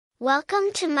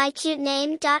Welcome to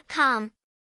mycutename.com.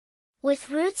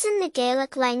 With roots in the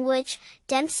Gaelic language,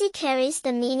 Dempsey carries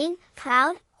the meaning,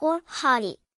 proud, or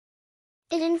haughty.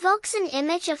 It invokes an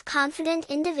image of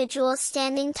confident individuals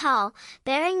standing tall,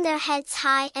 bearing their heads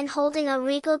high and holding a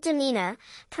regal demeanor,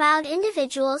 proud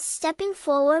individuals stepping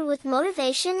forward with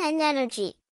motivation and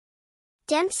energy.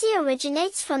 Dempsey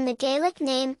originates from the Gaelic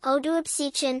name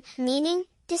Oduabsechin, meaning,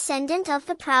 descendant of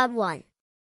the proud one.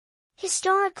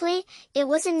 Historically, it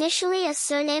was initially a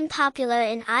surname popular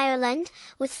in Ireland,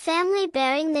 with family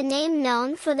bearing the name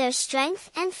known for their strength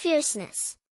and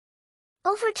fierceness.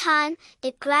 Over time,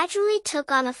 it gradually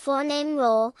took on a forename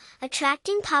role,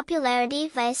 attracting popularity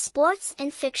via sports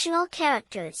and fictional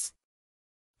characters.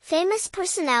 Famous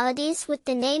personalities with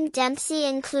the name Dempsey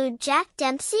include Jack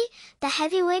Dempsey, the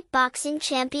heavyweight boxing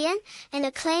champion, and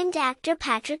acclaimed actor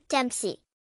Patrick Dempsey.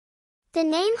 The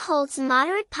name holds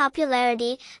moderate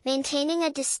popularity, maintaining a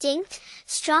distinct,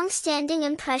 strong-standing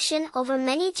impression over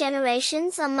many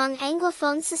generations among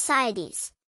Anglophone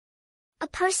societies. A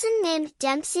person named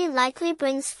Dempsey likely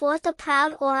brings forth a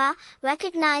proud aura,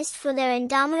 recognized for their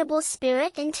indomitable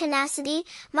spirit and tenacity,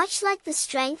 much like the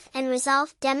strength and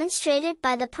resolve demonstrated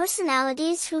by the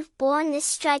personalities who've borne this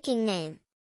striking name.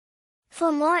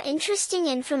 For more interesting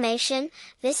information,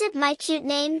 visit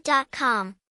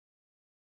mycutename.com.